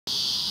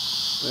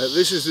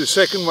This is the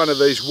second one of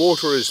these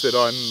waterers that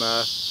I'm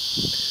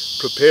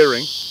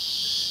preparing.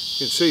 You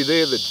can see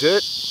there the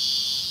dirt.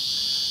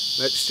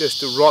 That's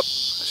just a rot,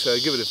 so I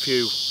give it a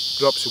few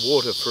drops of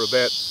water for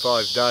about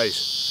 5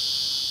 days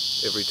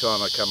every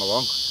time I come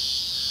along,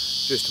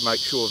 just to make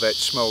sure that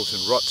smells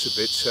and rots a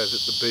bit so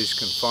that the bees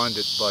can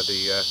find it by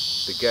the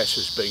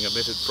gases being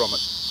emitted from it.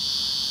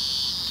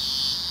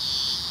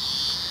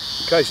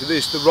 In case of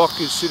this, the rock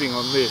is sitting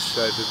on this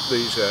so that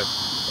these are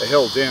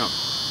held down.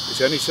 It's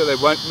only so they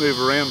won't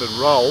move around and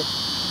roll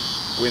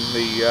when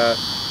the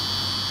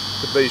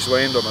bees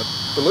land on it.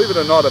 Believe it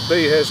or not, a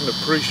bee has an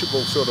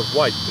appreciable sort of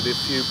weight, but if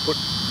you put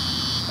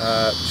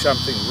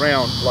something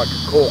round like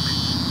a cork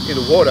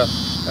into water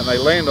and they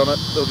land on it,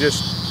 they'll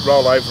just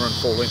roll over and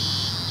fall in,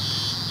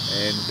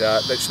 and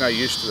that's no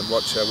use to them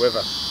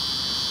whatsoever.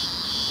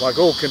 Like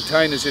all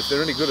containers, if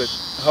they're any good at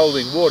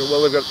holding water,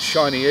 well, they've got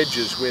shiny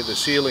edges where the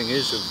sealing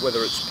is, of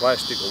whether it's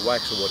plastic or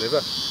wax or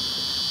whatever,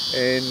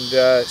 and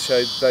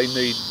so they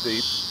need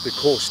the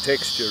coarse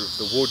texture of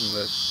the wood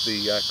and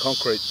the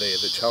concrete there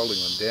that's holding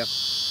them down,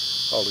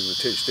 holding the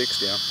two sticks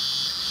down,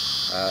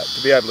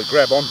 to be able to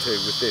grab onto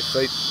with their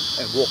feet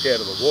and walk out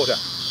of the water.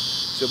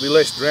 So there'll be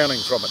less drowning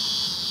from it.